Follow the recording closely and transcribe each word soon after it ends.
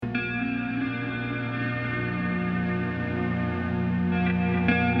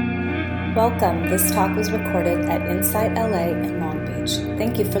Welcome. This talk was recorded at Insight LA in Long Beach.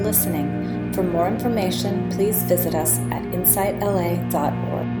 Thank you for listening. For more information, please visit us at insightla.org.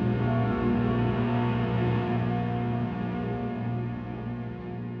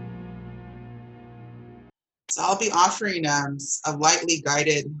 So I'll be offering a lightly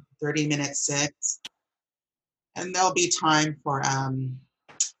guided 30-minute sit, and there'll be time for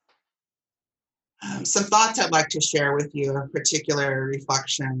some thoughts I'd like to share with you, a particular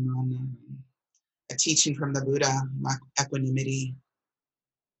reflection on a teaching from the Buddha, equanimity,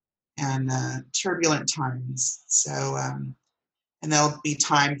 and turbulent times. So, and there'll be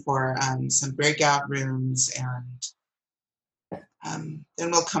time for some breakout rooms, and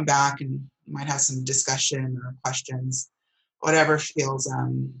then we'll come back and we might have some discussion or questions, whatever feels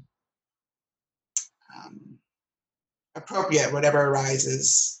appropriate, whatever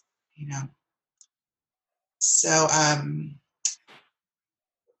arises, you know. So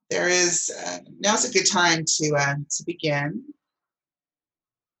there is now's a good time to begin.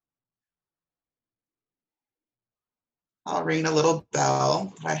 I'll ring a little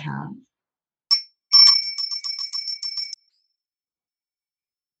bell that I have.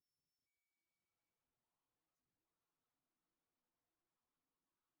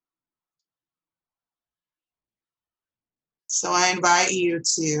 So I invite you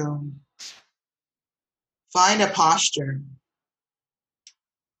to find a posture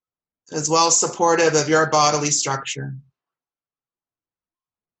as well supportive of your bodily structure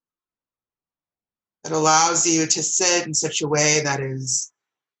that allows you to sit in such a way that is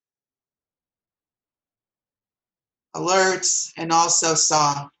alert and also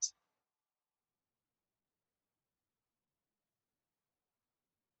soft.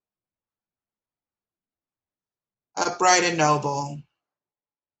 Upright and noble,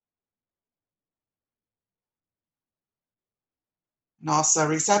 and also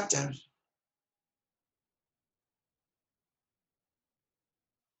receptive.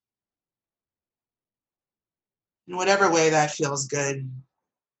 In whatever way that feels good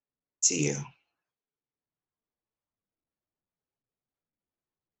to you.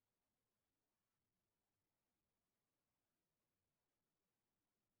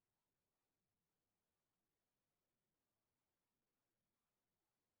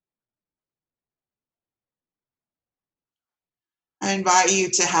 I invite you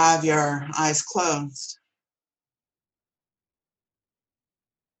to have your eyes closed.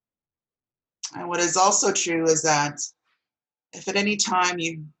 And what is also true is that if at any time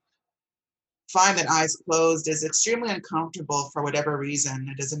you find that eyes closed is extremely uncomfortable for whatever reason,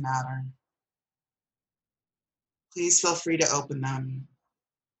 it doesn't matter. Please feel free to open them.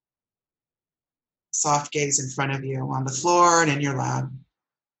 Soft gaze in front of you on the floor and in your lab.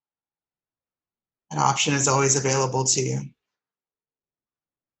 An option is always available to you.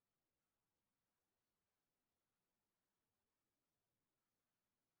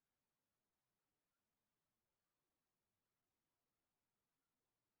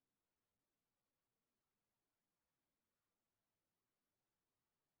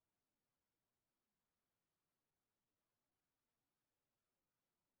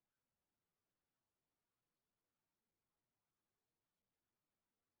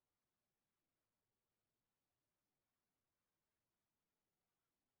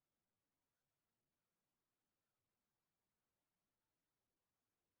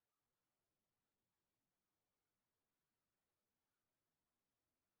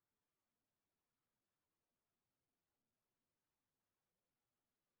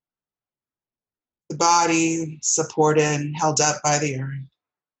 The body supported and held up by the earth.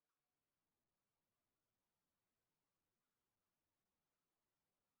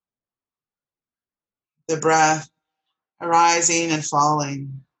 The breath arising and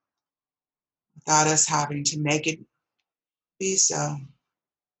falling without us having to make it be so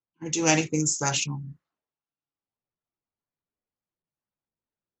or do anything special.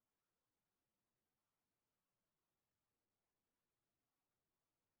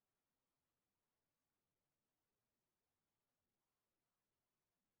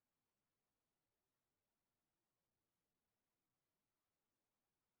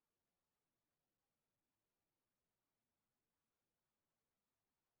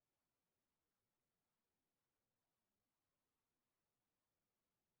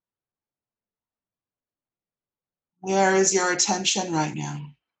 Where is your attention right now?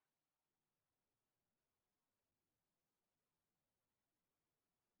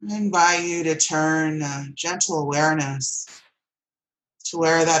 I invite you to turn gentle awareness to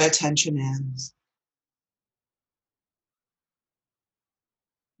where that attention is,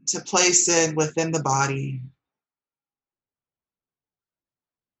 to place it within the body,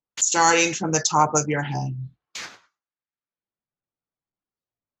 starting from the top of your head.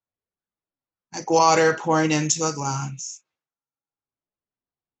 Like water pouring into a glass.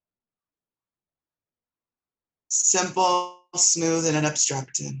 Simple, smooth, and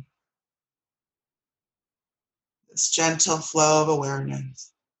unobstructed. This gentle flow of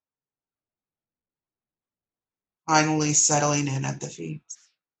awareness. Finally settling in at the feet.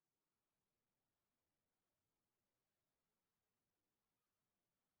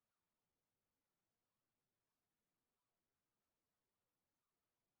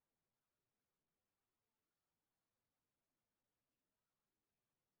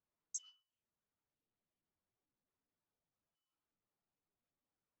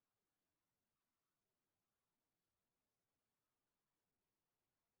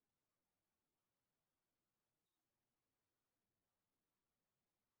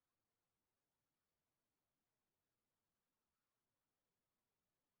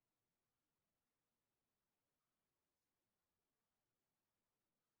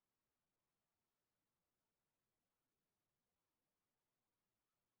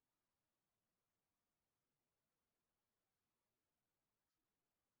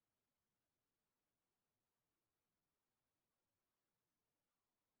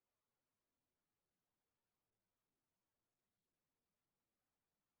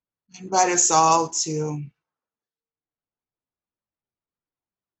 I invite us all to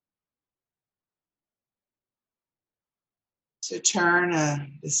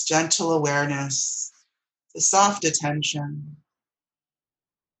turn this gentle awareness, the soft attention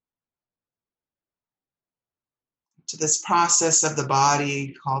to this process of the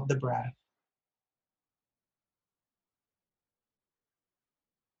body called the breath.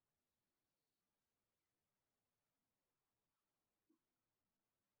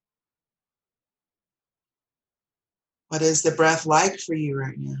 What is the breath like for you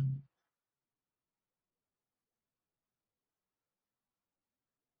right now?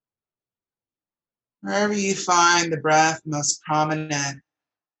 Wherever you find the breath most prominent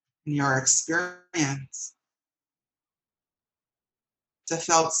in your experience, it's a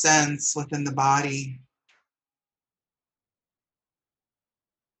felt sense within the body.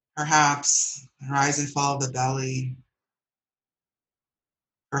 Perhaps the rise and fall of the belly.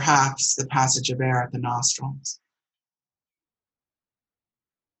 Perhaps the passage of air at the nostrils.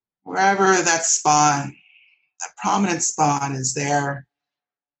 Wherever that spot, that prominent spot is there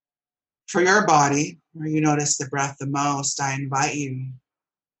for your body, where you notice the breath the most, I invite you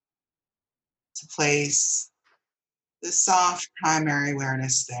to place this soft primary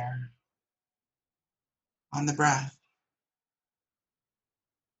awareness there on the breath.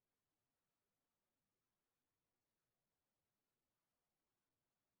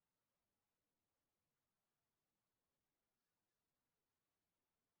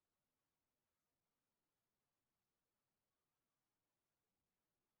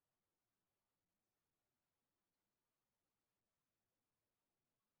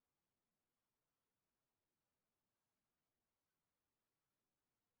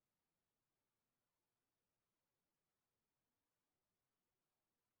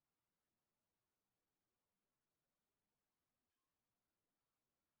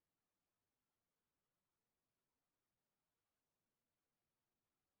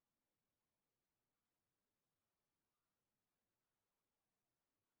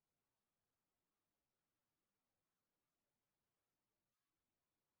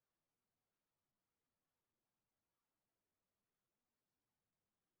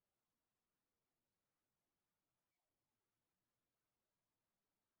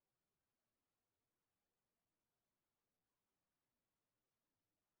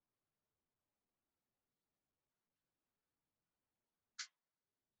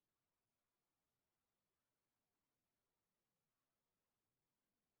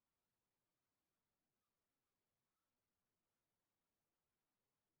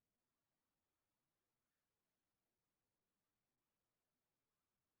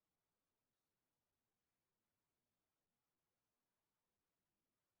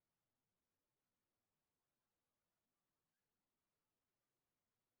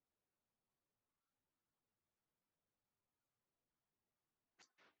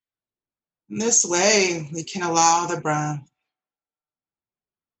 In this way, we can allow the breath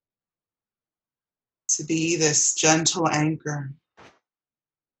to be this gentle anchor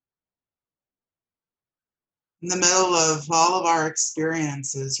in the middle of all of our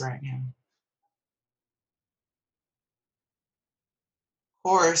experiences right now. Of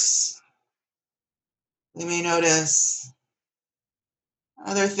course, we may notice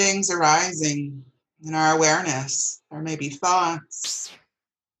other things arising in our awareness. There may be thoughts,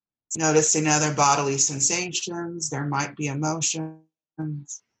 Noticing other bodily sensations. There might be emotions. You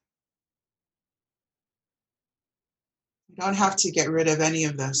don't have to get rid of any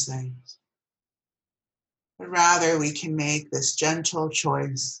of those things, but rather we can make this gentle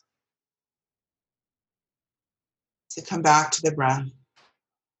choice to come back to the breath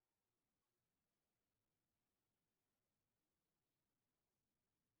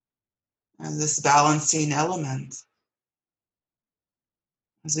as this balancing element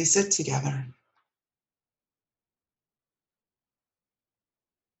as we sit together.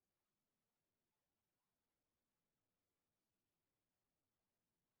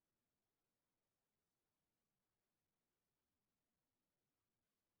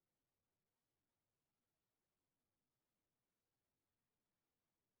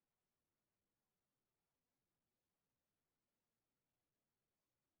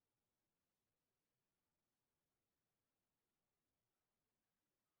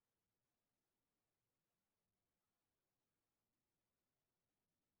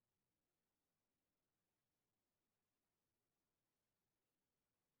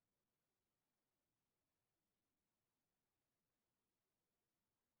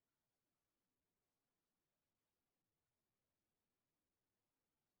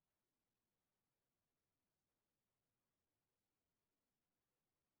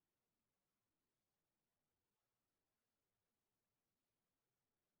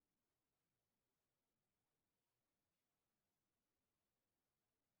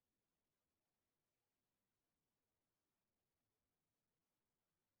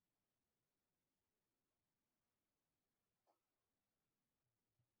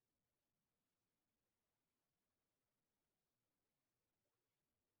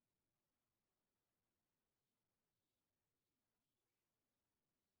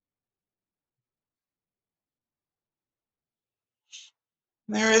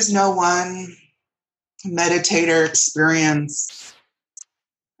 There is no one meditator experience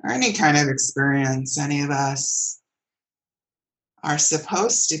or any kind of experience any of us are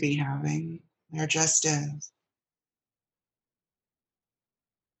supposed to be having. There just is.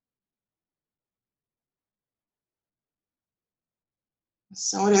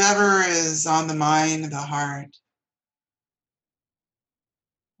 So whatever is on the mind, the heart,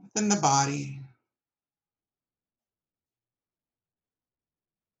 within the body,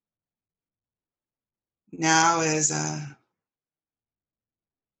 now is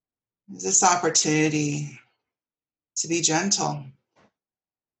this opportunity to be gentle,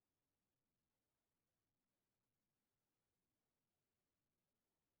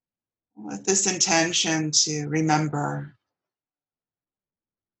 with this intention to remember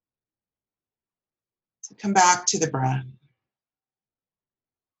to come back to the breath.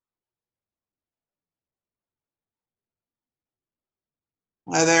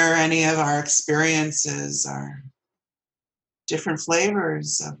 Whether any of our experiences are different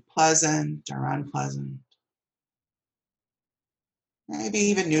flavors of pleasant or unpleasant, maybe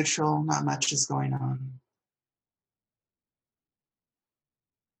even neutral, not much is going on.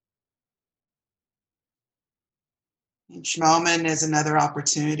 Each moment is another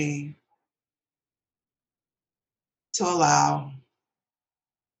opportunity to allow.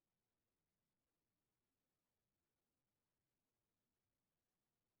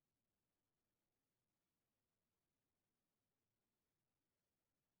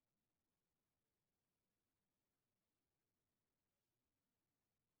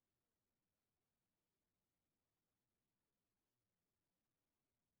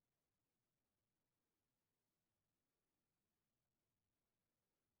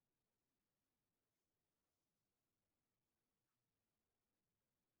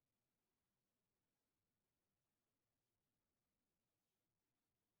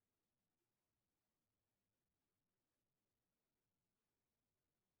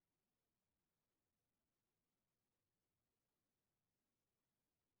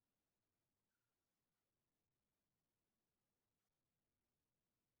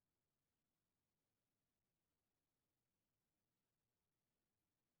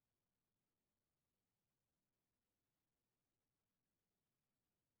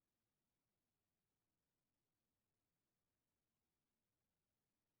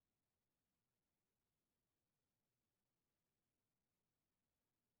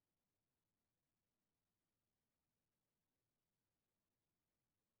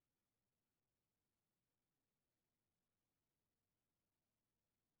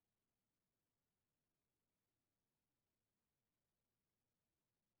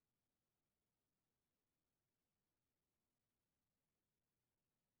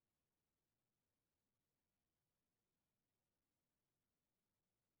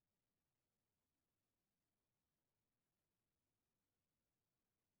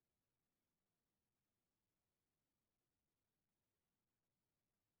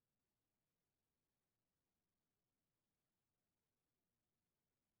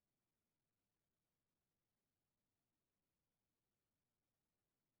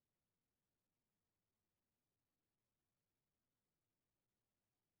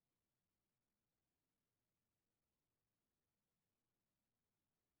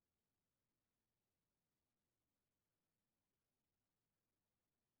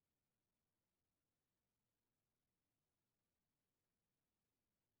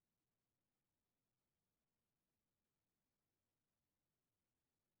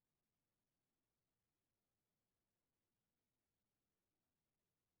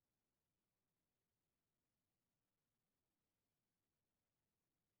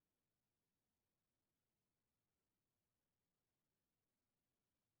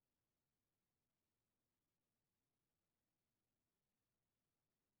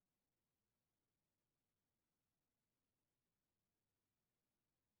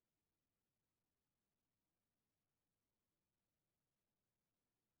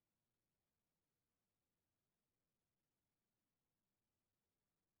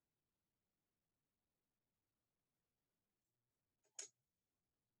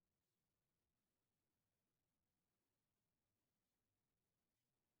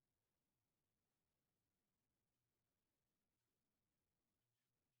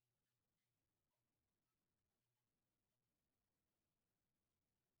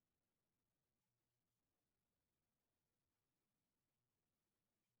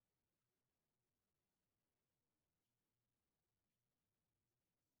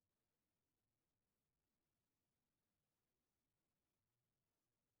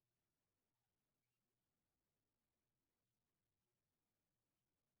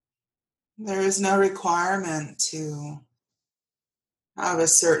 There is no requirement to have a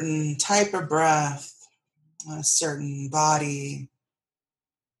certain type of breath, a certain body,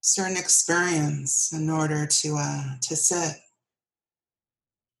 certain experience in order to sit,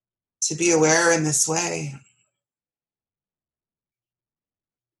 to be aware in this way.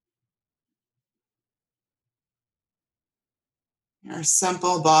 Your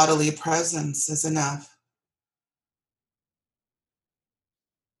simple bodily presence is enough.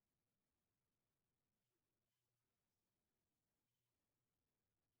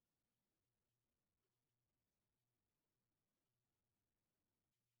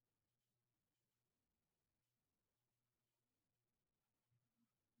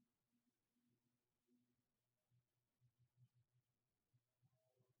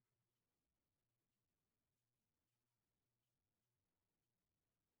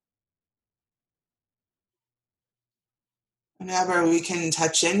 Whenever we can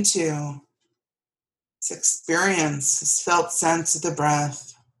touch into this experience, this felt sense of the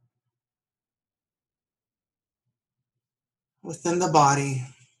breath within the body,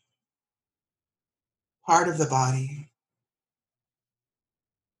 part of the body.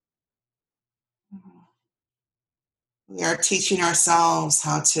 We are teaching ourselves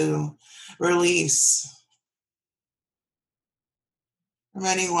how to release from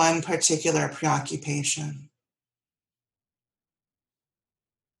any one particular preoccupation.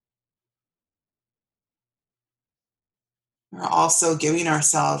 We're also giving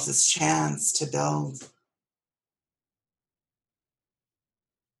ourselves this chance to build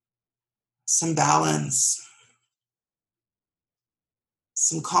some balance,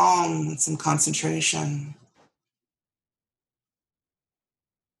 some calm, and some concentration.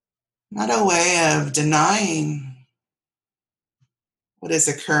 Not a way of denying what is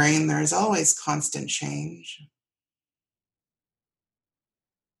occurring. There is always constant change.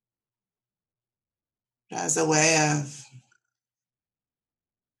 As a way of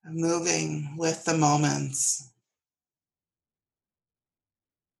moving with the moments,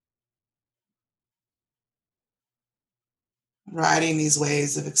 riding these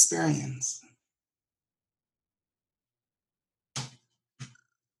waves of experience.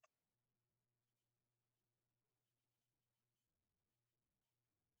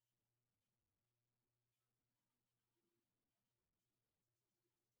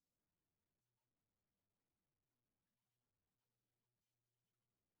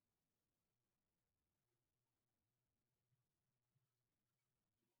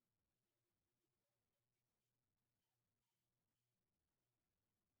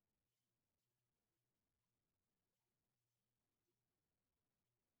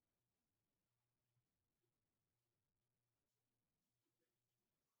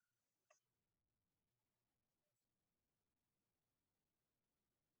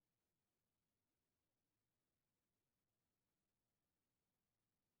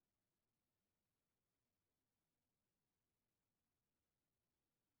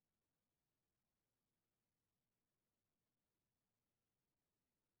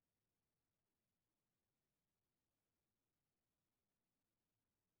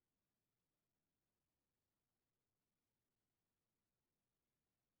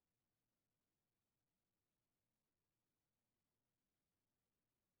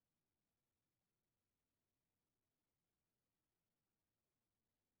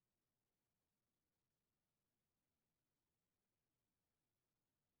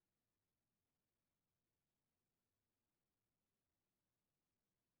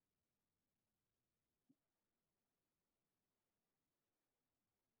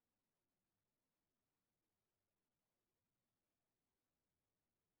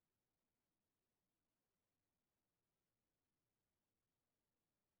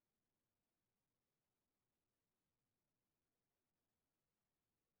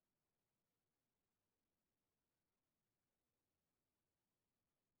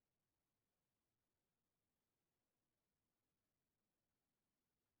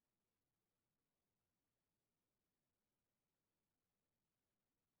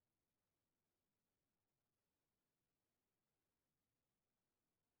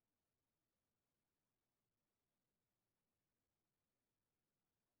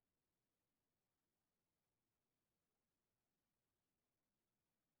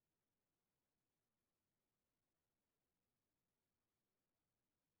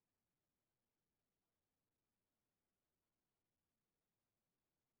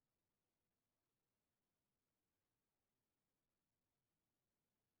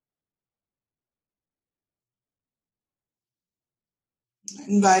 I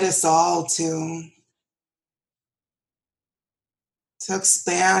invite us all to to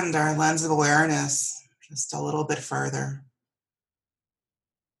expand our lens of awareness just a little bit further,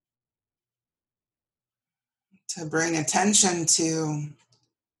 to bring attention to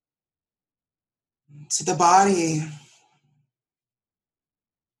the body,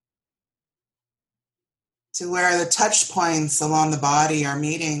 to where the touch points along the body are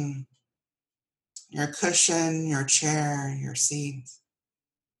meeting your cushion, your chair, your seat.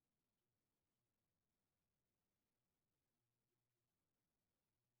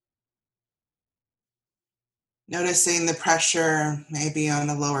 Noticing the pressure maybe on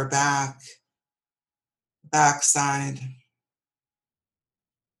the lower back side,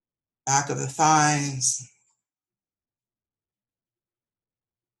 back of the thighs.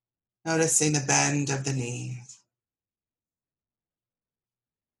 Noticing the bend of the knees.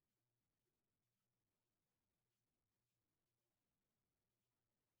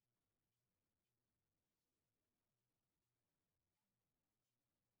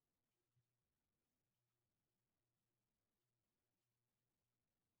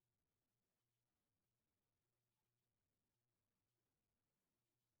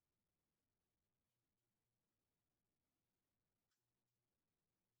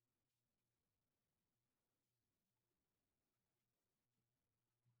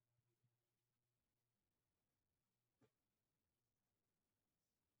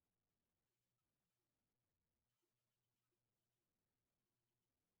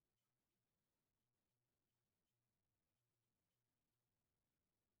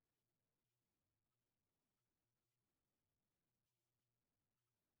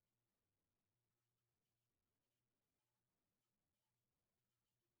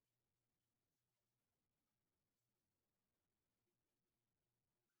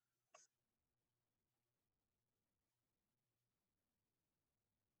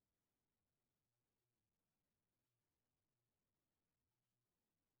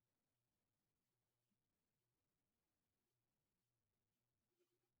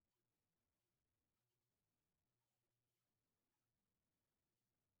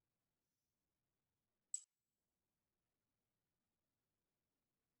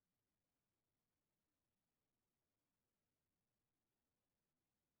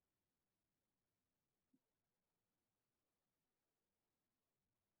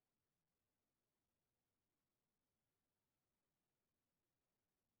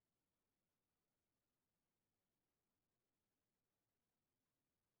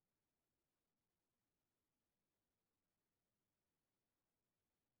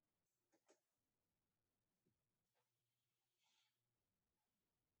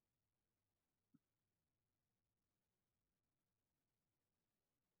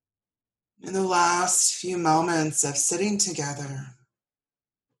 In the last few moments of sitting together,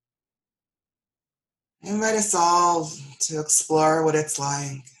 I invite us all to explore what it's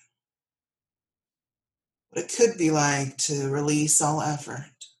like, what it could be like to release all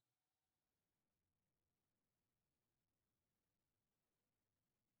effort.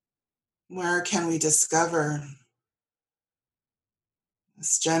 Where can we discover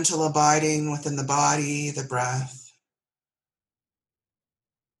this gentle abiding within the body, the breath,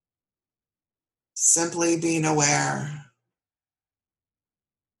 simply being aware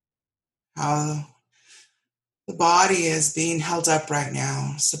how the body is being held up right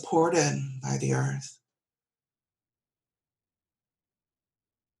now, supported by the earth,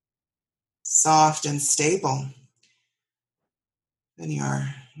 soft and stable in your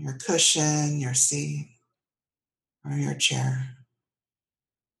cushion, your seat, or your chair.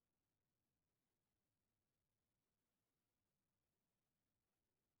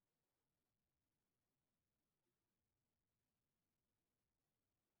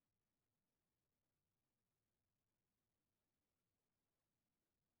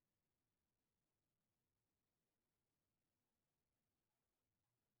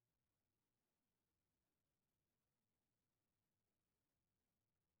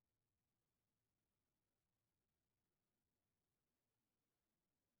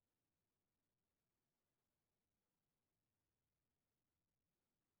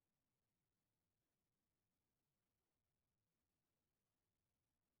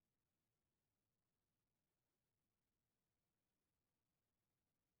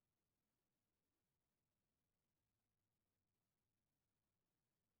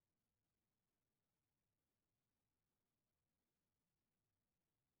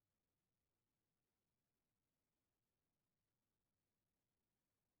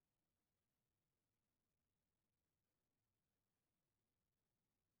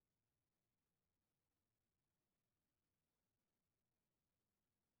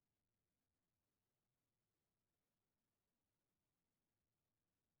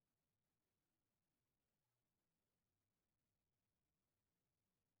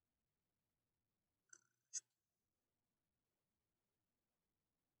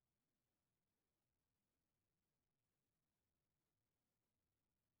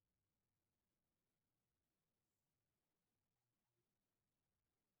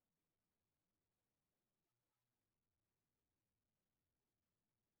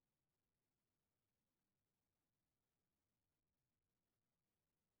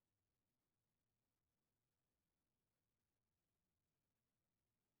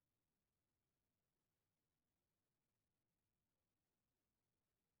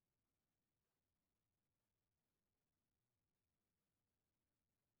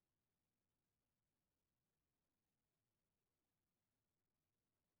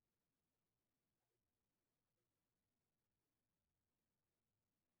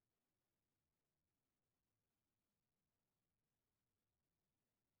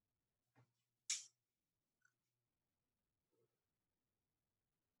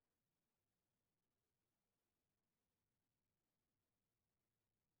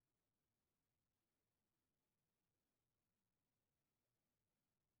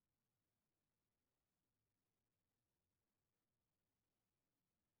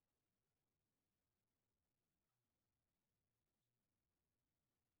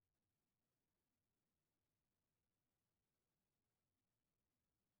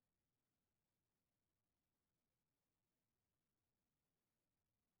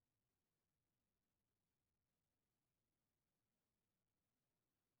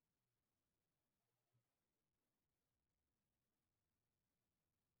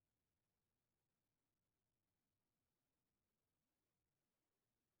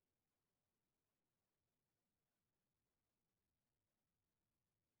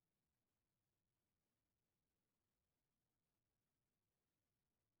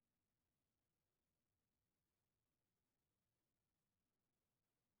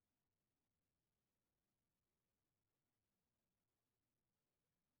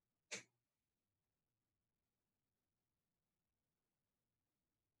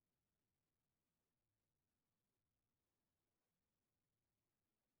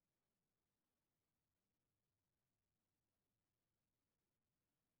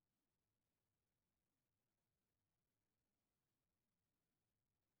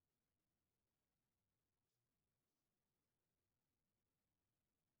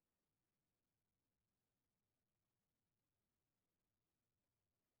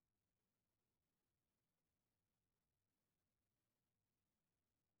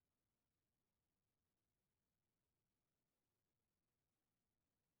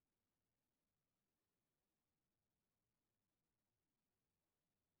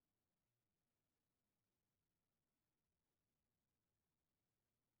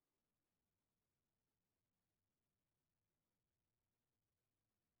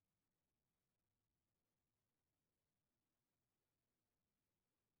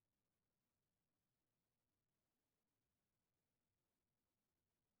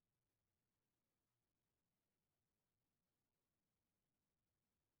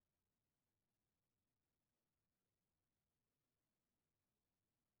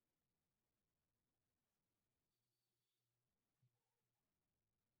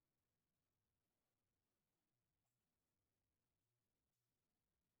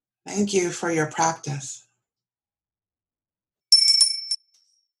 Thank you for your practice.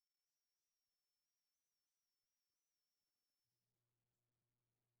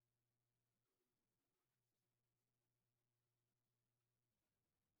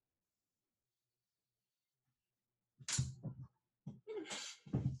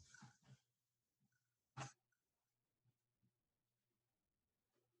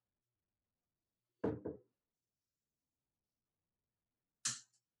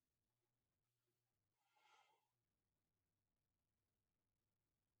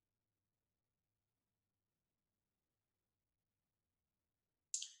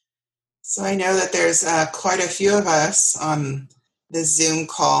 So I know that there's quite a few of us on the Zoom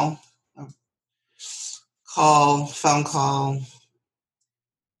phone call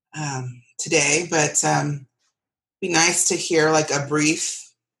today, but be nice to hear like a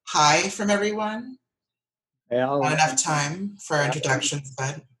brief hi from everyone. Okay, Not enough time for introductions,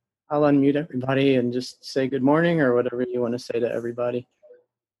 but I'll unmute everybody and just say good morning or whatever you want to say to everybody.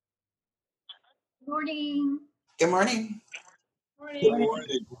 Good morning. Good morning. Morning. Good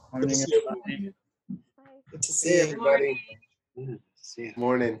morning. Morning, everybody. Good to see Hey, you. everybody. See you.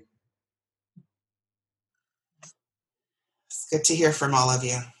 Morning. It's good to hear from all of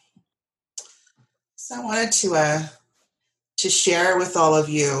you. So I wanted to share with all of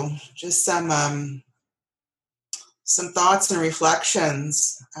you just some thoughts and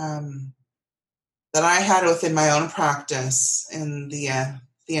reflections that I had within my own practice, and the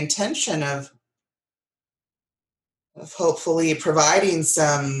intention of hopefully providing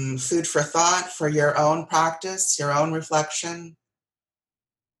some food for thought for your own practice, your own reflection.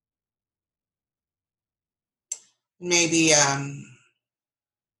 Maybe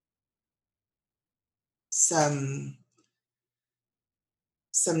some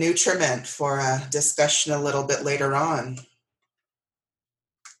nutriment for a discussion a little bit later on.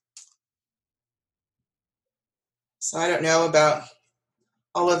 So I don't know about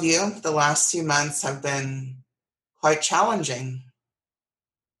all of you. The last few months have been quite challenging.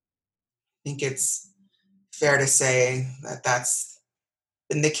 I think it's fair to say that that's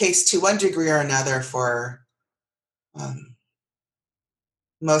been the case to one degree or another for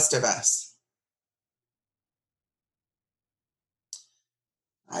most of us.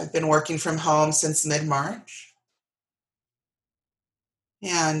 I've been working from home since mid-March,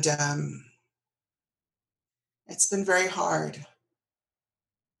 and it's been very hard.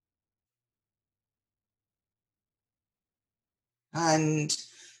 And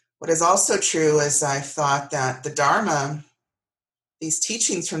what is also true is I thought that the Dharma, these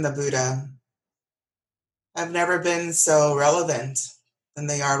teachings from the Buddha, have never been so relevant than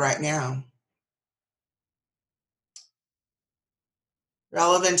they are right now.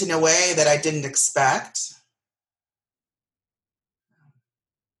 Relevant in a way that I didn't expect.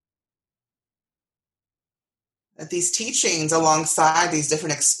 That these teachings, alongside these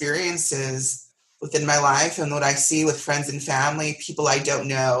different experiences within my life and what I see with friends and family, people I don't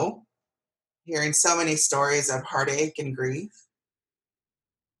know, hearing so many stories of heartache and grief.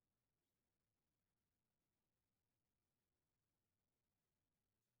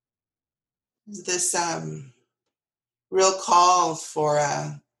 This real call for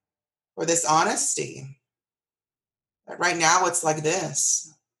this honesty. But right now it's like this.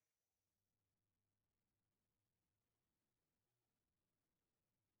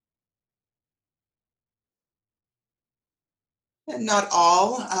 And not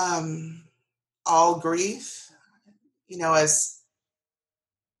all grief, as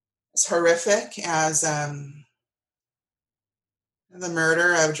horrific as the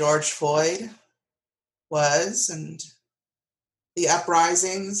murder of George Floyd was, and the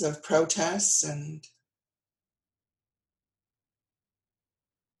uprisings of protests, and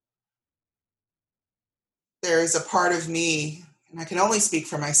there's a part of me, and I can only speak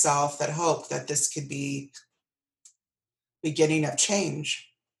for myself, that hope that this could be beginning of change.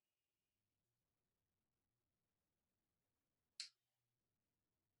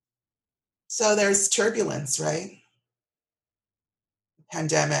 So there's turbulence, right?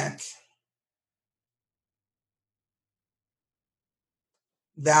 Pandemic,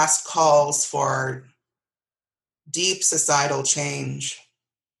 vast calls for deep societal change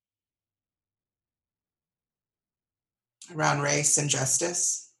around race and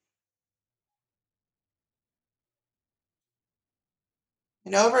justice.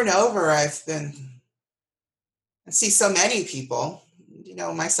 And over, I see so many people,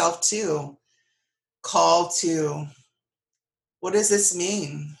 myself too, call to, what does this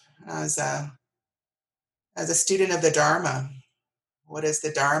mean as a student of the Dharma? What does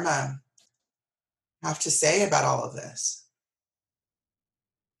the Dharma have to say about all of this?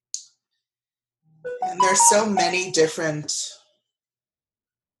 And there's so many different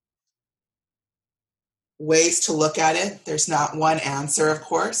ways to look at it. There's not one answer, of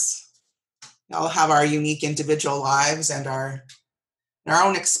course. We all have our unique individual lives and our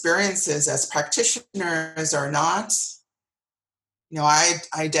own experiences as practitioners or not. I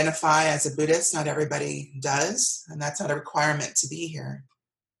identify as a Buddhist. Not everybody does, and that's not a requirement to be here.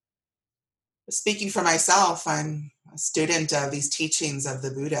 But speaking for myself, I'm a student of these teachings of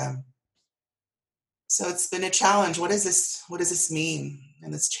the Buddha. So it's been a challenge. What does this mean?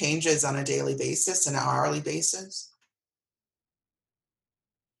 And this changes on a daily basis and an hourly basis.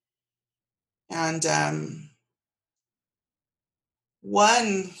 And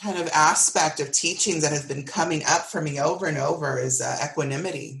one kind of aspect of teachings that has been coming up for me over and over is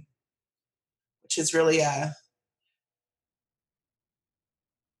equanimity, which is really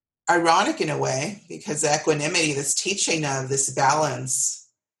ironic in a way, because equanimity, this teaching of this balance,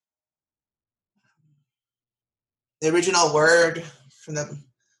 the original word from the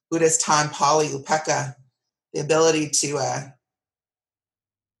Buddhist time, Pali, upekkha, the ability to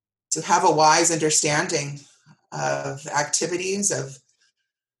have a wise understanding of activities, of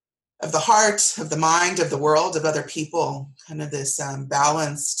the heart, of the mind, of the world, of other people, kind of this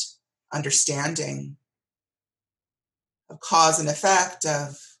balanced understanding of cause and effect,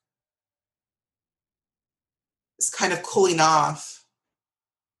 of this kind of cooling off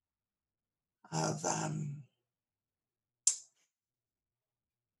of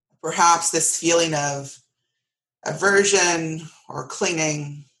perhaps this feeling of aversion or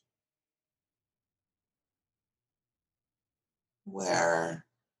clinging, where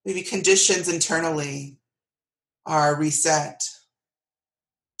maybe conditions internally are reset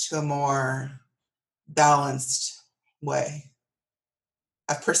to a more balanced way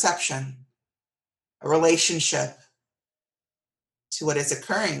of perception, a relationship to what is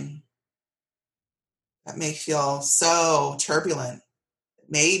occurring that may feel so turbulent,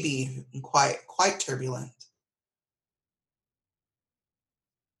 maybe quite turbulent.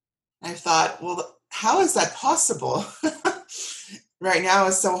 I thought, well, how is that possible? Right now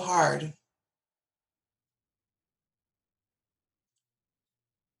is so hard.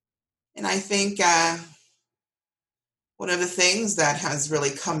 And I think one of the things that has really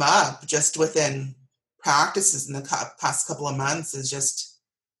come up just within practices in the past couple of months is just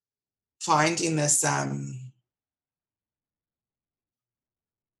finding this kind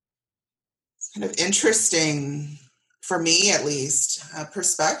of interesting, for me at least,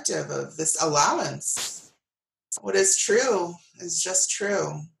 perspective of this allowance. What is true is just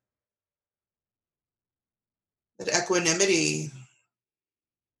true. That equanimity,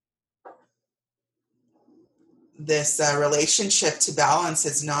 this relationship to balance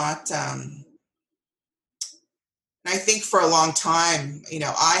is not, and I think for a long time,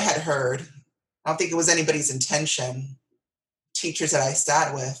 I had heard, I don't think it was anybody's intention, teachers that I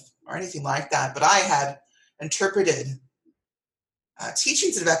sat with or anything like that, but I had interpreted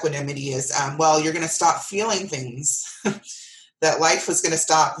teachings of equanimity as, well, you're going to stop feeling things, that life was going to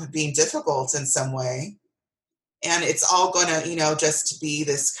stop being difficult in some way. And it's all going to, just be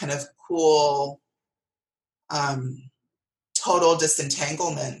this kind of cool, total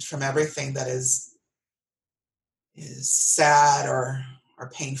disentanglement from everything that is sad or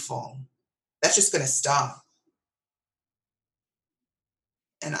painful. That's just going to stop.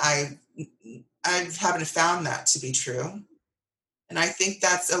 And I haven't found that to be true. And I think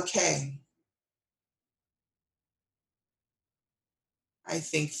that's okay. I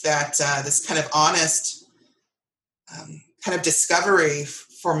think that this kind of honest kind of discovery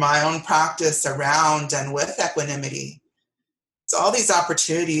for my own practice around and with equanimity, it's all these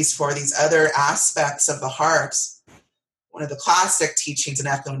opportunities for these other aspects of the heart. One of the classic teachings in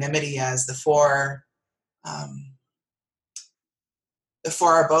equanimity as the four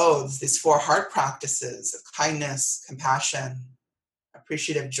abodes, these four heart practices of kindness, compassion,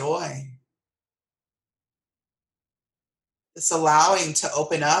 appreciative joy. This allowing to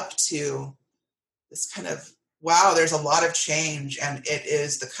open up to this kind of, wow, there's a lot of change, and it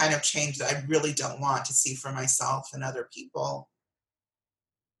is the kind of change that I really don't want to see for myself and other people.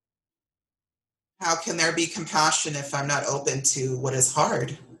 How can there be compassion if I'm not open to what is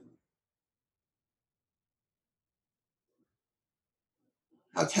hard?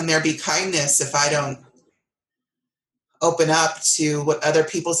 How can there be kindness if I don't open up to what other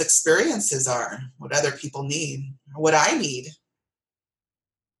people's experiences are, what other people need, or what I need?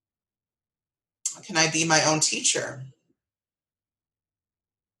 How can I be my own teacher?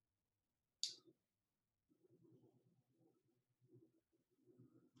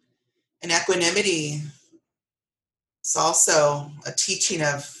 And equanimity is also a teaching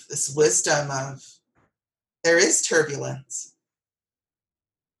of this wisdom of there is turbulence.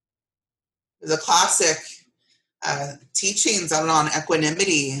 There's a classic teachings on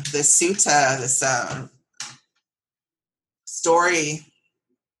equanimity, this sutta, this story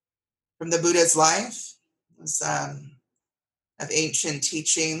from the Buddha's life, was, of ancient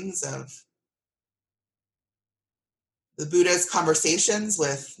teachings of the Buddha's conversations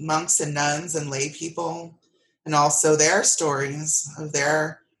with monks and nuns and lay people, and also their stories of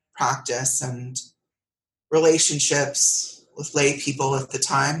their practice and relationships with lay people at the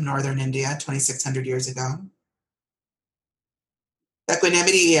time, Northern India, 2,600 years ago.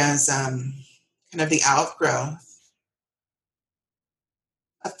 Equanimity as kind of the outgrowth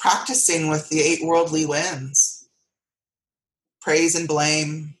of practicing with the 8 worldly winds, praise and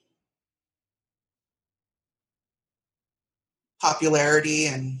blame, popularity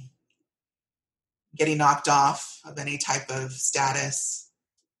and getting knocked off of any type of status.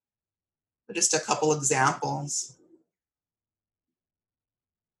 But just a couple examples.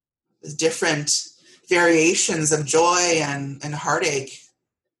 There's different variations of joy and heartache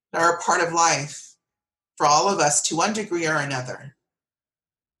that are a part of life for all of us to one degree or another.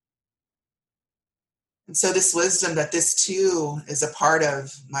 And so this wisdom that this too is a part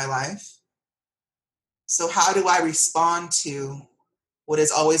of my life. So how do I respond to what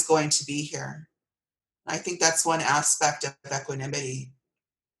is always going to be here? I think that's one aspect of equanimity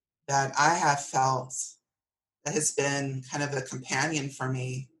that I have felt that has been kind of a companion for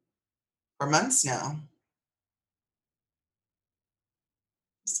me for months now.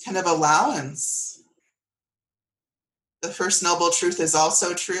 It's kind of allowance. The First Noble Truth is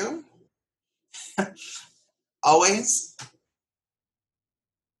also true. Always.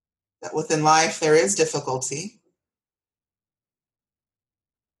 That within life there is difficulty.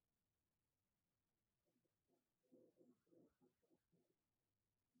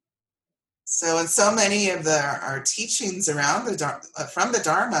 So in so many of our teachings around from the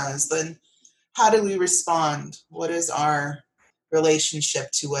Dharma is then how do we respond? What is our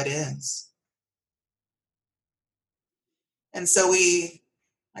relationship to what is? And so we,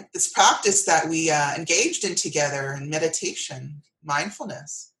 like this practice that we engaged in together in meditation,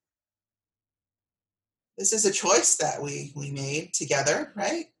 mindfulness. This is a choice that we made together,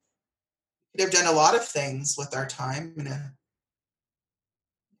 right? We could have done a lot of things with our time.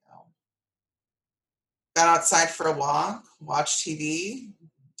 Got outside for a walk, watch TV,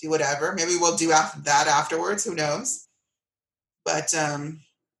 do whatever. Maybe we'll do that afterwards, who knows? But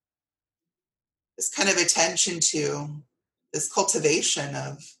this kind of attention to this cultivation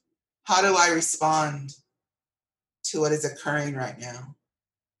of how do I respond to what is occurring right now?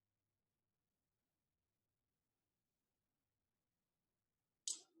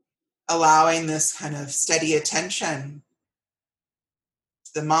 Allowing this kind of steady attention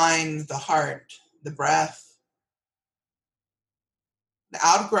to the mind, the heart, the breath, the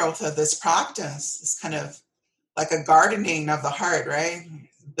outgrowth of this practice, this kind of like a gardening of the heart, right?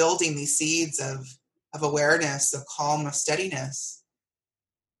 Building these seeds of awareness, of calm, of steadiness,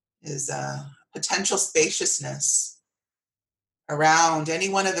 is a potential spaciousness around any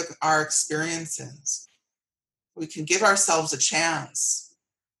one of our experiences. We can give ourselves a chance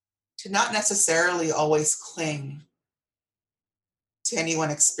to not necessarily always cling to any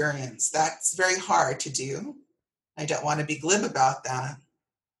one experience. That's very hard to do. I don't want to be glib about that.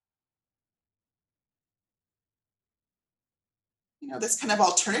 This kind of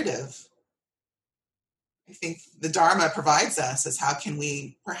alternative, I think the Dharma provides us, is how can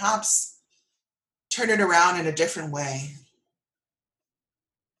we perhaps turn it around in a different way.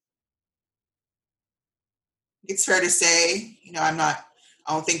 It's fair to say,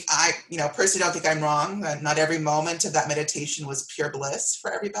 personally don't think I'm wrong, that not every moment of that meditation was pure bliss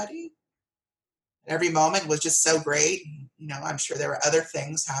for everybody. Every moment was just so great. I'm sure there were other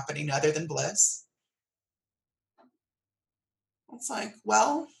things happening other than bliss. It's like,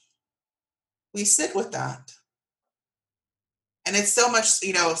 well, we sit with that. And it's so much,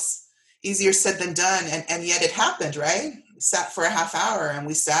 easier said than done. And yet it happened, right? We sat for a half hour and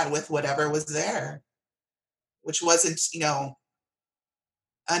we sat with whatever was there, which wasn't,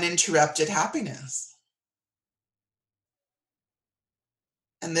 uninterrupted happiness.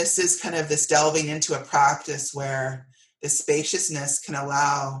 And this is kind of this delving into a practice where the spaciousness can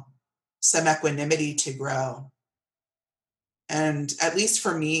allow some equanimity to grow. And at least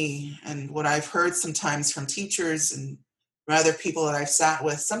for me, and what I've heard sometimes from teachers and from other people that I've sat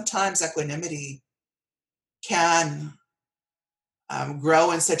with, sometimes equanimity can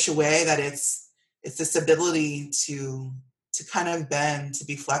grow in such a way that it's this ability to kind of bend, to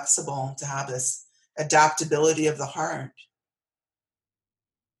be flexible, to have this adaptability of the heart.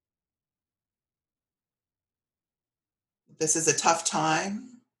 this is a tough time,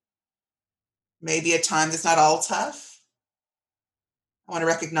 maybe a time that's not all tough. I want to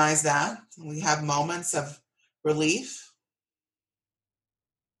recognize that. We have moments of relief,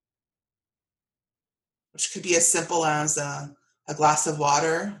 which could be as simple as a glass of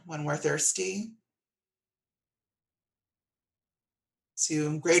water when we're thirsty,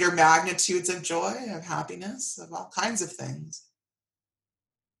 to greater magnitudes of joy, of happiness, of all kinds of things.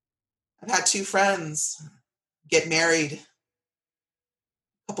 I've had 2 friends get married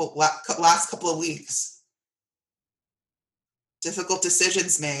last couple of weeks. Difficult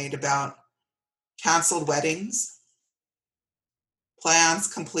decisions made about canceled weddings, plans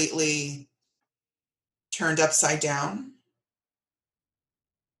completely turned upside down,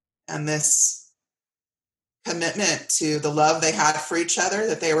 and this commitment to the love they had for each other,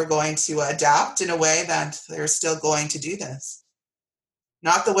 that they were going to adapt in a way that they're still going to do this.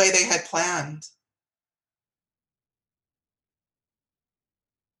 Not the way they had planned.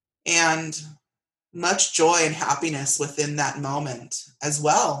 And much joy and happiness within that moment as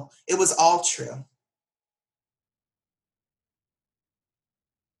well. It was all true.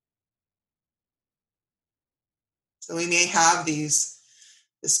 So we may have this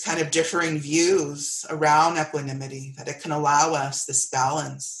kind of differing views around equanimity, that it can allow us this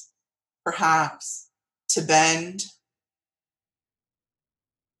balance, perhaps, to bend,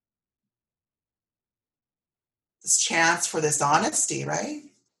 this chance for this honesty, right?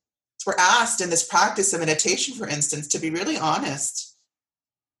 So we're asked in this practice of meditation, for instance, to be really honest.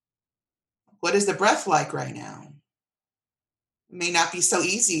 What is the breath like right now? It may not be so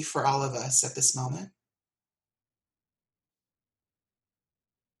easy for all of us at this moment.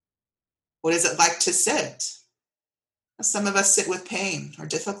 What is it like to sit? Some of us sit with pain or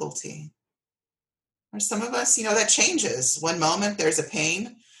difficulty. Or some of us, that changes. One moment there's a pain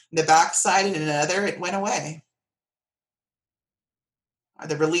in the backside, and in another it went away. Or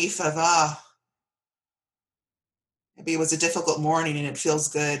the relief of, maybe it was a difficult morning and it feels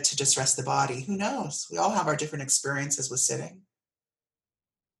good to just rest the body. Who knows? We all have our different experiences with sitting.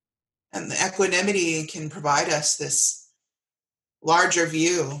 And the equanimity can provide us this larger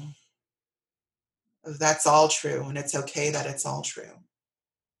view of that's all true, and it's okay that it's all true.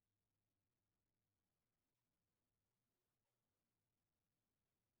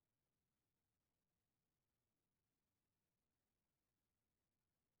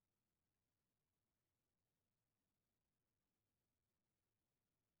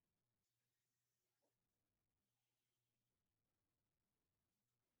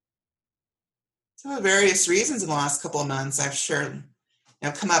 So for various reasons in the last couple of months, I've sure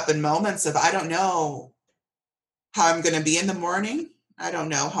come up in moments of, I don't know how I'm going to be in the morning. I don't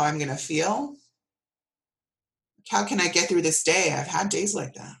know how I'm going to feel. How can I get through this day? I've had days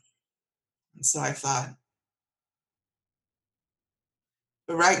like that. And so I thought,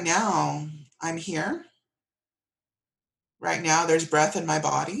 but right now, I'm here. Right now, there's breath in my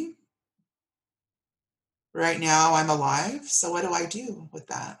body. Right now, I'm alive. So what do I do with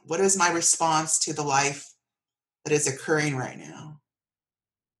that? What is my response to the life that is occurring right now?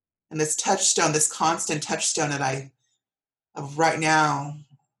 And this touchstone, this constant touchstone that of right now,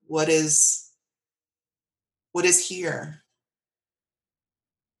 what is here?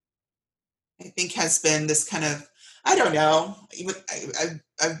 I think has been this kind of, I don't know, even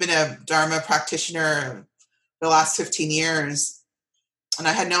I've been a Dharma practitioner for the last 15 years. And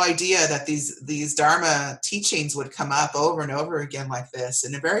I had no idea that these Dharma teachings would come up over and over again like this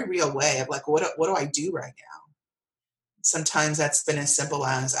in a very real way of like, what do I do right now? Sometimes that's been as simple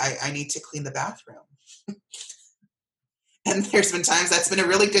as I need to clean the bathroom. And there's been times that's been a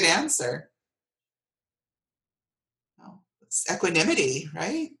really good answer. It's equanimity,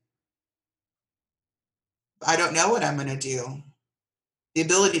 right? I don't know what I'm going to do. The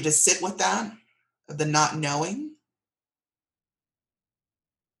ability to sit with that, of the not knowing.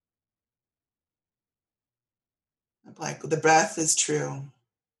 Like the breath is true.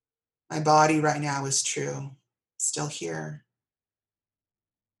 My body right now is true. It's still here.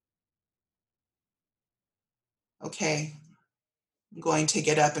 Okay, I'm going to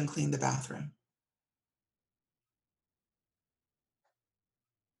get up and clean the bathroom.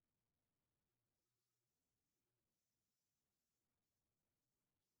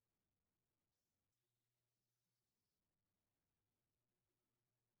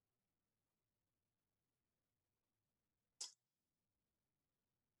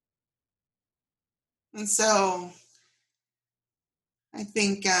 And so I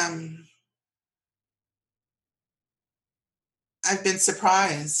think I've been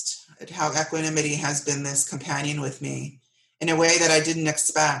surprised at how equanimity has been this companion with me in a way that I didn't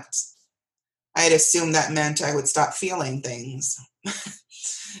expect. I had assumed that meant I would stop feeling things.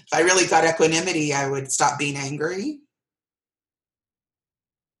 If I really got equanimity, I would stop being angry.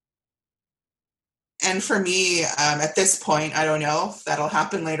 And for me, at this point, I don't know if that'll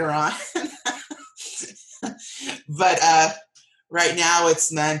happen later on. But right now,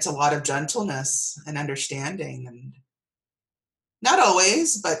 it's meant a lot of gentleness and understanding, and not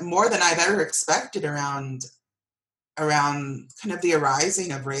always, but more than I've ever expected around kind of the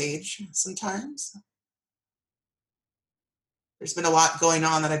arising of rage sometimes. There's been a lot going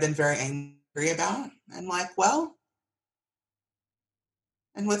on that I've been very angry about. And like, well,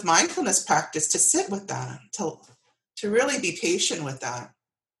 and with mindfulness practice, to sit with that, to really be patient with that.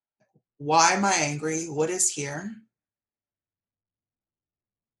 Why am I angry? What is here?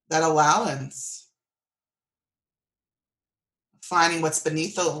 That allowance. Finding what's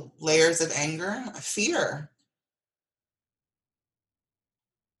beneath the layers of anger, fear.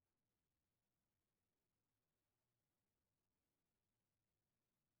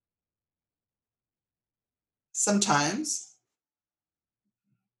 Sometimes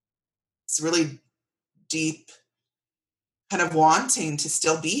it's really deep kind of wanting to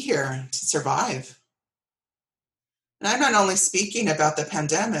still be here, to survive. And I'm not only speaking about the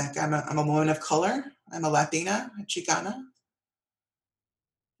pandemic. I'm a woman of color. I'm a Latina, a Chicana.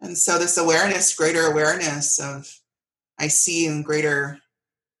 And so this awareness, greater awareness of, I see in greater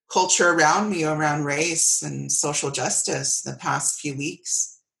culture around me, around race and social justice the past few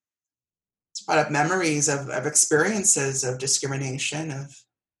weeks. It's brought up memories of experiences of discrimination, of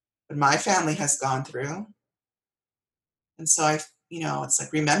what my family has gone through. And so it's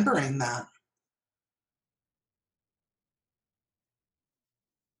like remembering that.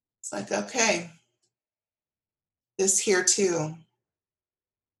 It's like, okay, this here too.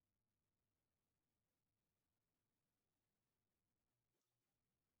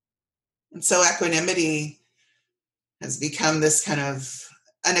 And so equanimity has become this kind of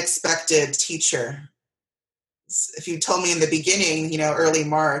unexpected teacher. If you told me in the beginning, early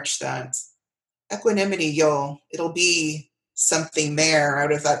March, that equanimity, it'll be something there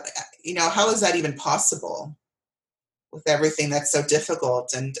out of that, how is that even possible with everything that's so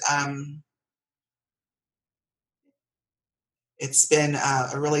difficult? And it's been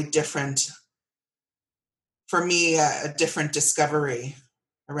a really different, for me, a different discovery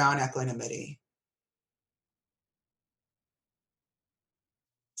around equanimity.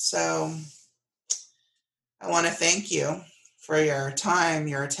 So I want to thank you for your time,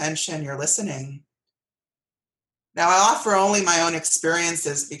 your attention, your listening. Now, I offer only my own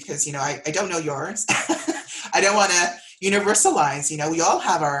experiences because, I don't know yours. I don't want to universalize. We all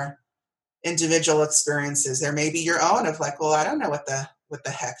have our individual experiences. There may be your own of like, well, I don't know what the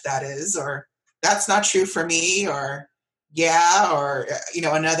heck that is, or that's not true for me, or or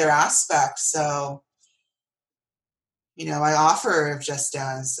another aspect. So, I offer just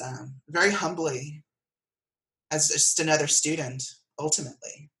as very humbly as just another student,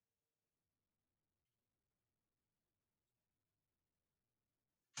 ultimately.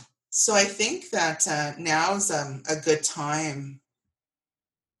 So I think that now is a good time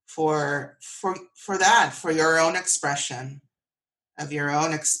for that, for your own expression of your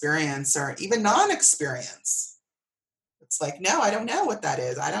own experience, or even non-experience. It's like, no, I don't know what that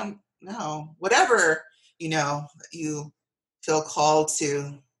is. I don't know. Whatever, you feel called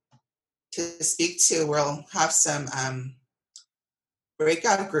to speak to, we'll have some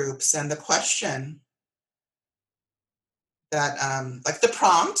breakout groups. And the question that, like the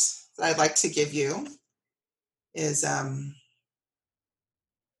prompt that I'd like to give you is,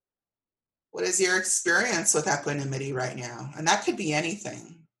 what is your experience with equanimity right now? And that could be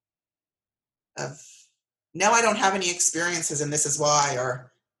anything. No, I don't have any experiences and this is why,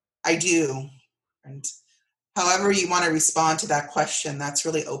 or I do. And however you want to respond to that question, that's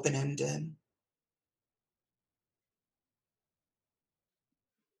really open-ended.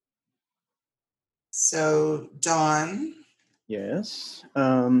 So, Dawn. Yes.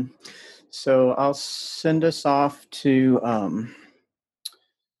 So I'll send us off to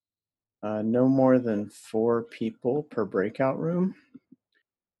no more than 4 people per breakout room.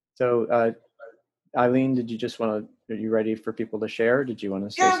 So, Eileen, did you just want to, are you ready for people to share? Or did you want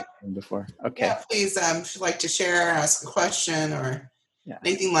to say something before? Okay. Yeah, please, if you'd like to share, ask a question, or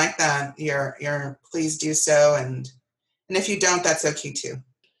anything like that, you're please do so. And if you don't, that's okay too.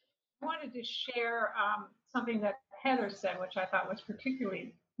 I wanted to share something that Heather said, which I thought was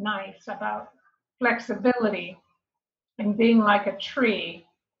particularly nice, about flexibility and being like a tree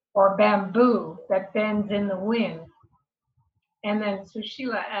or bamboo that bends in the wind. And then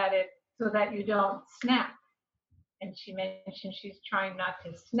Sushila added, so that you don't snap. And she mentioned she's trying not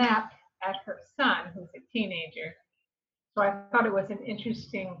to snap at her son, who's a teenager. So I thought it was an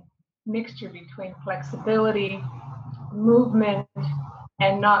interesting mixture between flexibility, movement,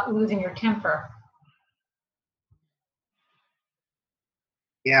 and not losing your temper.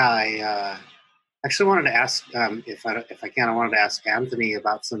 Yeah, I actually wanted to ask, if I can, I wanted to ask Anthony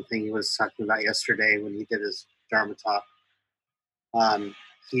about something he was talking about yesterday when he did his Dharma talk.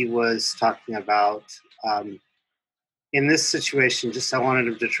 He was talking about, in this situation, I wanted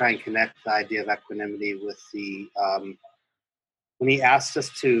him to try and connect the idea of equanimity with the, when he asked us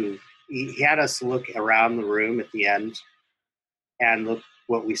he had us look around the room at the end and look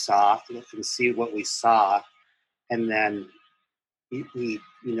what we saw, look and see what we saw. And then he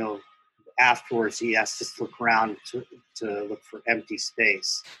afterwards he asked us to look around to look for empty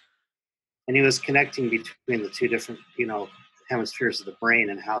space. And he was connecting between the two different, hemispheres of the brain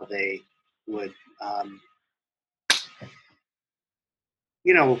and how they would,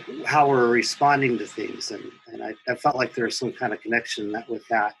 how we're responding to things. And I felt like there was some kind of connection with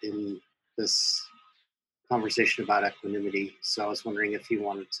that in this conversation about equanimity. So I was wondering if he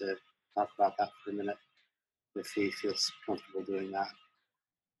wanted to talk about that for a minute, if he feels comfortable doing that.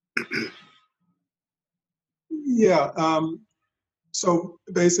 Yeah. So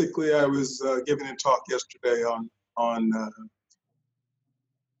basically, I was giving a talk yesterday on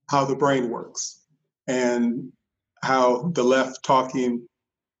how the brain works and how the left talking,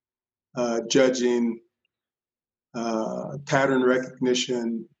 judging, pattern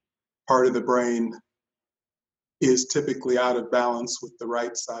recognition part of the brain is typically out of balance with the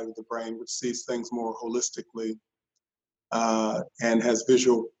right side of the brain, which sees things more holistically and has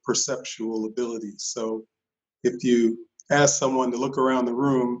visual perceptual abilities. So if you ask someone to look around the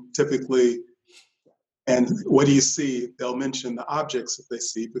room, typically, and what do you see? They'll mention the objects that they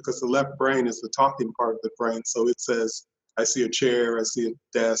see because the left brain is the talking part of the brain. So it says, I see a chair, I see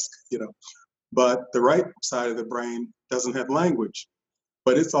a desk, But the right side of the brain doesn't have language,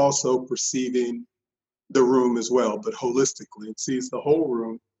 but it's also perceiving the room as well, but holistically. It sees the whole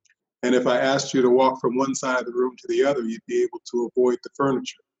room. And if I asked you to walk from one side of the room to the other, you'd be able to avoid the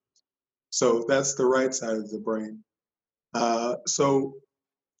furniture. So that's the right side of the brain. So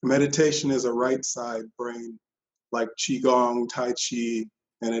meditation is a right side brain, like Qigong, Tai Chi,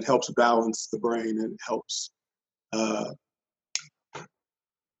 and it helps balance the brain and it helps.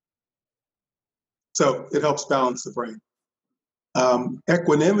 So it helps balance the brain.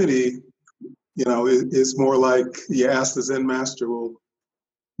 Equanimity, is more like you ask the Zen master, well,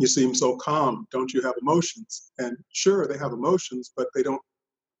 you seem so calm, don't you have emotions? And sure, they have emotions, but they don't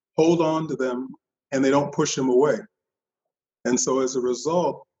hold on to them and they don't push them away. And so as a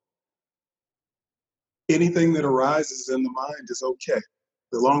result, anything that arises in the mind is okay.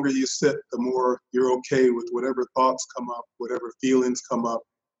 The longer you sit, the more you're okay with whatever thoughts come up, whatever feelings come up,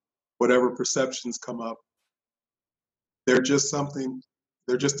 whatever perceptions come up. They're just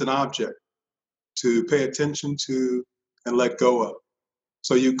an object to pay attention to and let go of.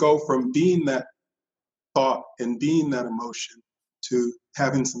 So you go from being that thought and being that emotion to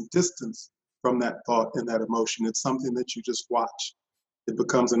having some distance from that thought and that emotion. It's something that you just watch. It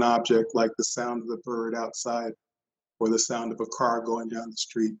becomes an object like the sound of the bird outside or the sound of a car going down the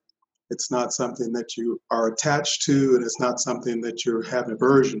street. It's not something that you are attached to, and it's not something that you have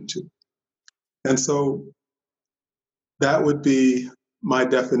aversion to. And so that would be my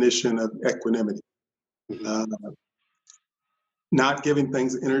definition of equanimity. Not giving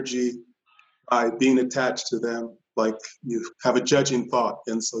things energy by being attached to them, like you have a judging thought,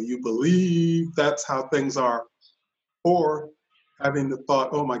 and so you believe that's how things are, or having the thought,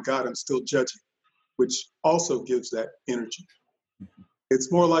 oh my God, I'm still judging, which also gives that energy. It's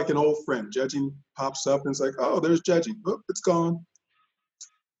more like an old friend. Judging pops up and it's like, oh, there's judging. Oh, it's gone.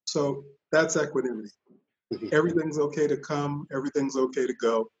 So that's equanimity. Everything's okay to come, everything's okay to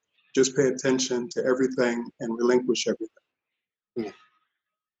go. Just pay attention to everything and relinquish everything. Yeah.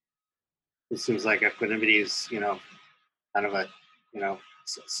 It seems like equanimity is, kind of a,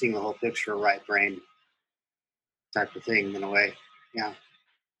 seeing the whole picture, right brain type of thing in a way. Yeah.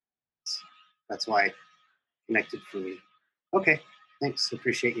 That's why it connected for me. Okay. Thanks.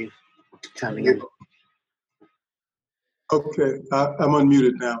 Appreciate you chiming in. Okay. I'm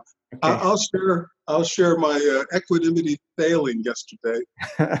unmuted now. Okay. I'll share my equanimity failing yesterday.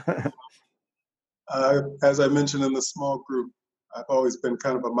 As I mentioned in the small group, I've always been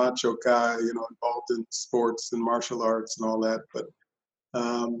kind of a macho guy, involved in sports and martial arts and all that. But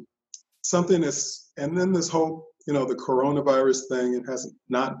and then this whole, the coronavirus thing, it has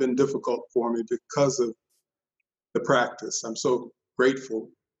not been difficult for me because of the practice. I'm so grateful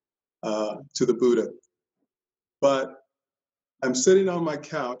to the Buddha. But I'm sitting on my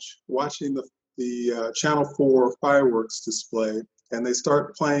couch watching the Channel 4 fireworks display, and they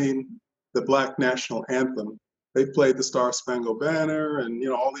start playing the Black National Anthem. They played the Star Spangled Banner and,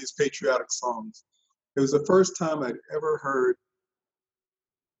 all these patriotic songs. It was the first time I'd ever heard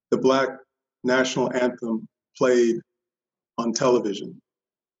the Black National Anthem played on television.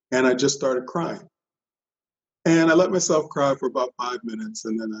 And I just started crying. And I let myself cry for about 5 minutes,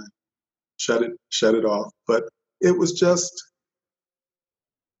 and then I shut it off. But it was just,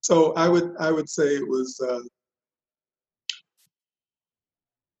 so I would say it was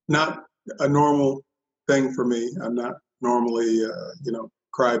not a normal thing for me. I'm not normally,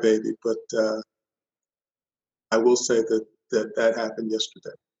 crybaby, but I will say that happened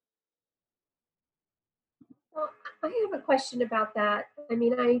yesterday. Well, I have a question about that. I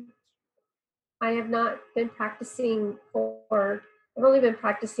mean, I have not been practicing I've only been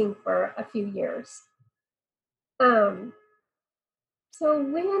practicing for a few years. So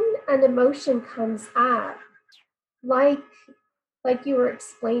when an emotion comes up, like you were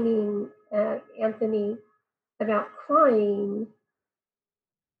explaining, Anthony, about crying,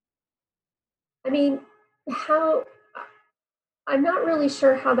 I mean, I'm not really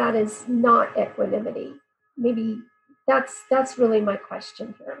sure how that is not equanimity. Maybe that's really my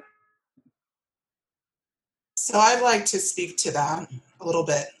question here. So I'd like to speak to that a little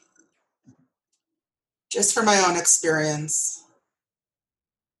bit, just from my own experience.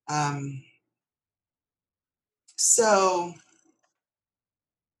 So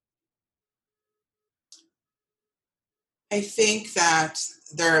I think that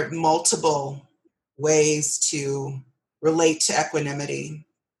there are multiple ways to relate to equanimity.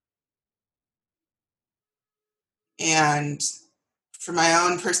 And from my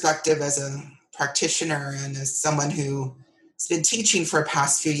own perspective as a practitioner and as someone who's been teaching for the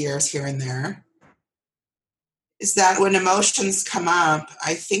past few years here and there, is that when emotions come up,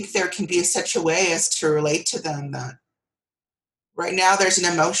 I think there can be such a way as to relate to them that right now there's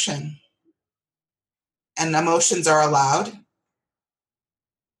an emotion and emotions are allowed.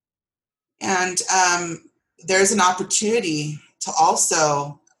 And there's an opportunity to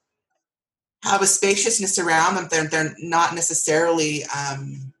also have a spaciousness around them. They're not necessarily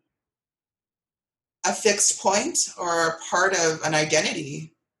a fixed point or a part of an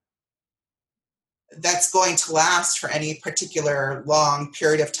identity that's going to last for any particular long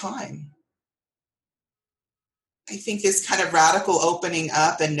period of time. I think this kind of radical opening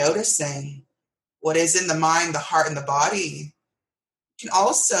up and noticing what is in the mind, the heart, and the body can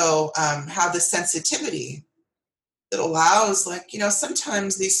also have the sensitivity that allows,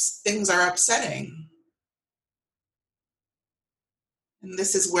 sometimes these things are upsetting. And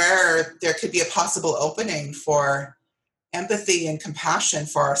this is where there could be a possible opening for empathy and compassion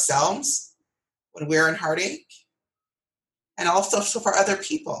for ourselves when we're in heartache, and also for other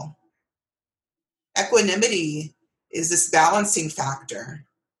people. Equanimity is this balancing factor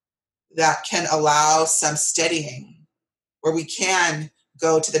that can allow some steadying, where we can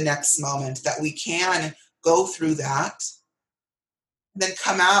go to the next moment, that we can go through that, and then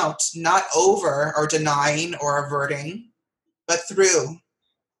come out not over or denying or averting, but through.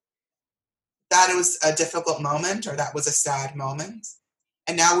 That was a difficult moment, or that was a sad moment.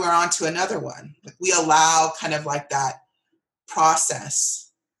 And now we're on to another one. We allow kind of like that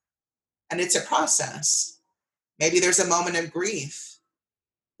process. And it's a process. Maybe there's a moment of grief.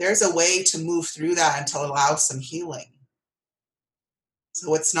 There's a way to move through that and to allow some healing.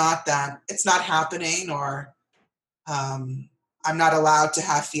 So it's not that it's not happening, or I'm not allowed to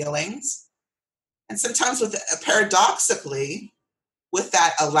have feelings. And sometimes paradoxically, with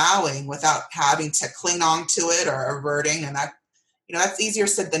that allowing, without having to cling on to it or averting, and that, that's easier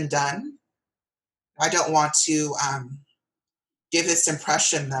said than done. I don't want to give this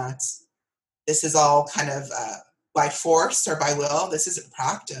impression that this is all kind of by force or by will. This is a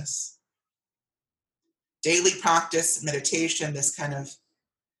practice. Daily practice, meditation, this kind of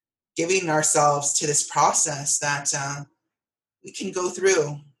giving ourselves to this process that we can go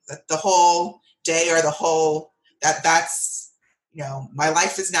through. That the whole day or that's, my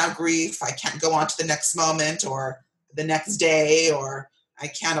life is now grief. I can't go on to the next moment or the next day, or I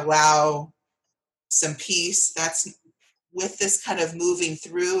can't allow some peace. That's with this kind of moving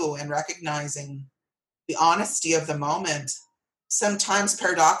through and recognizing the honesty of the moment. Sometimes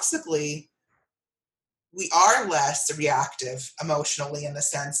paradoxically, we are less reactive emotionally, in the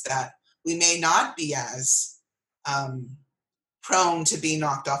sense that we may not be as prone to be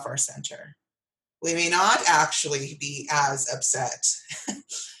knocked off our center. We may not actually be as upset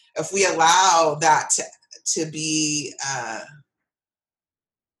if we allow that to be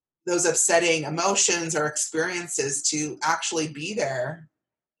those upsetting emotions or experiences to actually be there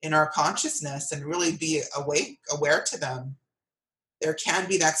in our consciousness and really be aware to them. There can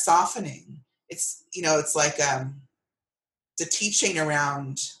be that softening. It's, it's like the teaching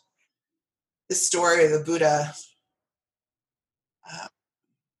around the story of the Buddha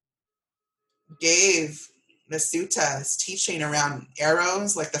gave the suttas teaching around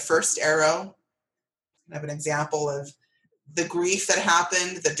arrows, like the first arrow. I have an example of the grief that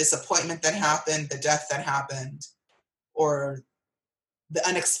happened, the disappointment that happened, the death that happened, or the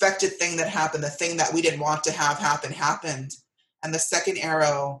unexpected thing that happened, the thing that we didn't want to have happen happened. And the second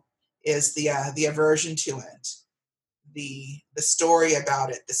arrow is the aversion to it, the story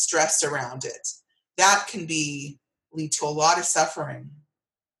about it, the stress around it. That can lead to a lot of suffering.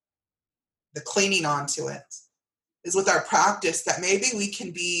 The clinging onto it is with our practice that maybe we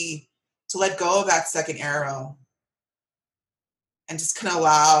can to let go of that second arrow and just kind of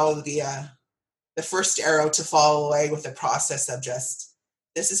allow the first arrow to fall away with the process of just,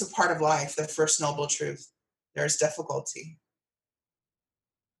 this is a part of life, the first noble truth. There's difficulty.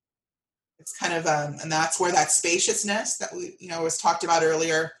 It's kind of, and that's where that spaciousness that was talked about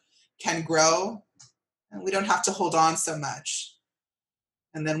earlier can grow, and we don't have to hold on so much.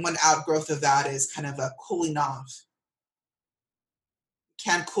 And then one outgrowth of that is kind of a cooling off.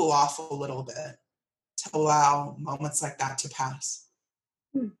 Can cool off a little bit to allow moments like that to pass.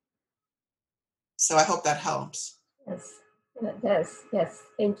 So I hope that helps. Yes, it does. Yes,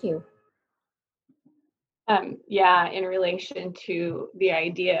 thank you. Yeah, in relation to the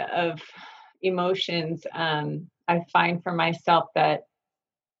idea of emotions, I find for myself that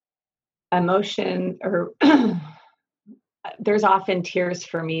emotion, or there's often tears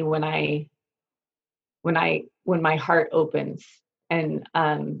for me when my heart opens, and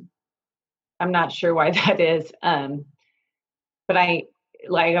I'm not sure why that is, but I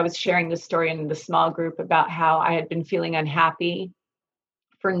was sharing this story in the small group about how I had been feeling unhappy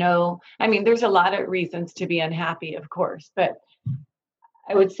there's a lot of reasons to be unhappy, of course, but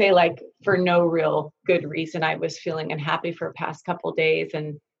I would say for no real good reason, I was feeling unhappy for the past couple of days.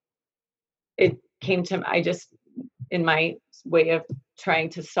 And it came to, in my way of trying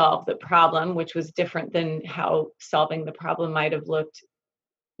to solve the problem, which was different than how solving the problem might have looked,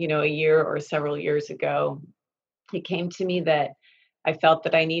 a year or several years ago, it came to me that I felt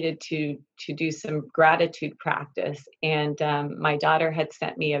that I needed to do some gratitude practice. And my daughter had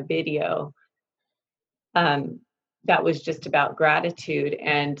sent me a video that was just about gratitude,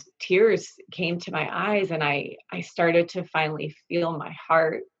 and tears came to my eyes, and I started to finally feel my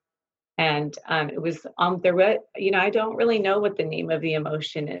heart. And it was there was, I don't really know what the name of the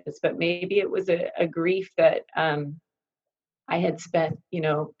emotion is, but maybe it was a grief that I had spent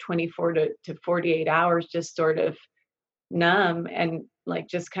 24 to 48 hours just sort of numb and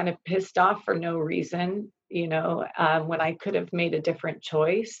just kind of pissed off for no reason, when I could have made a different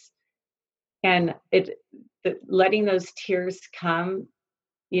choice. And letting those tears come,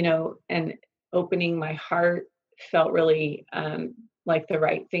 and opening my heart felt really like the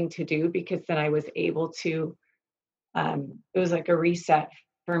right thing to do, because then I was able to, it was like a reset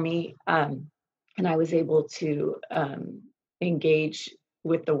for me. And I was able to engage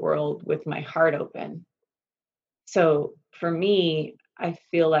with the world with my heart open. So for me, I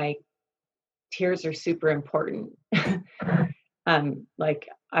feel like tears are super important.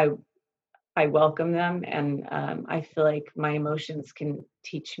 I welcome them, and I feel like my emotions can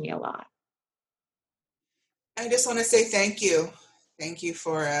teach me a lot. I just want to say thank you. Thank you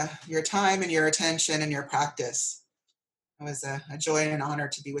for your time and your attention and your practice. It was a joy and an honor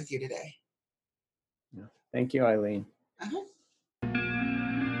to be with you today. Yeah. Thank you, Eileen. Uh-huh.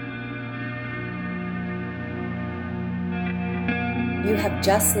 You have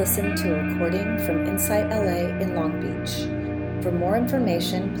just listened to a recording from Insight LA in Long Beach. For more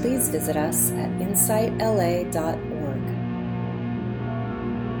information, please visit us at insightla.org.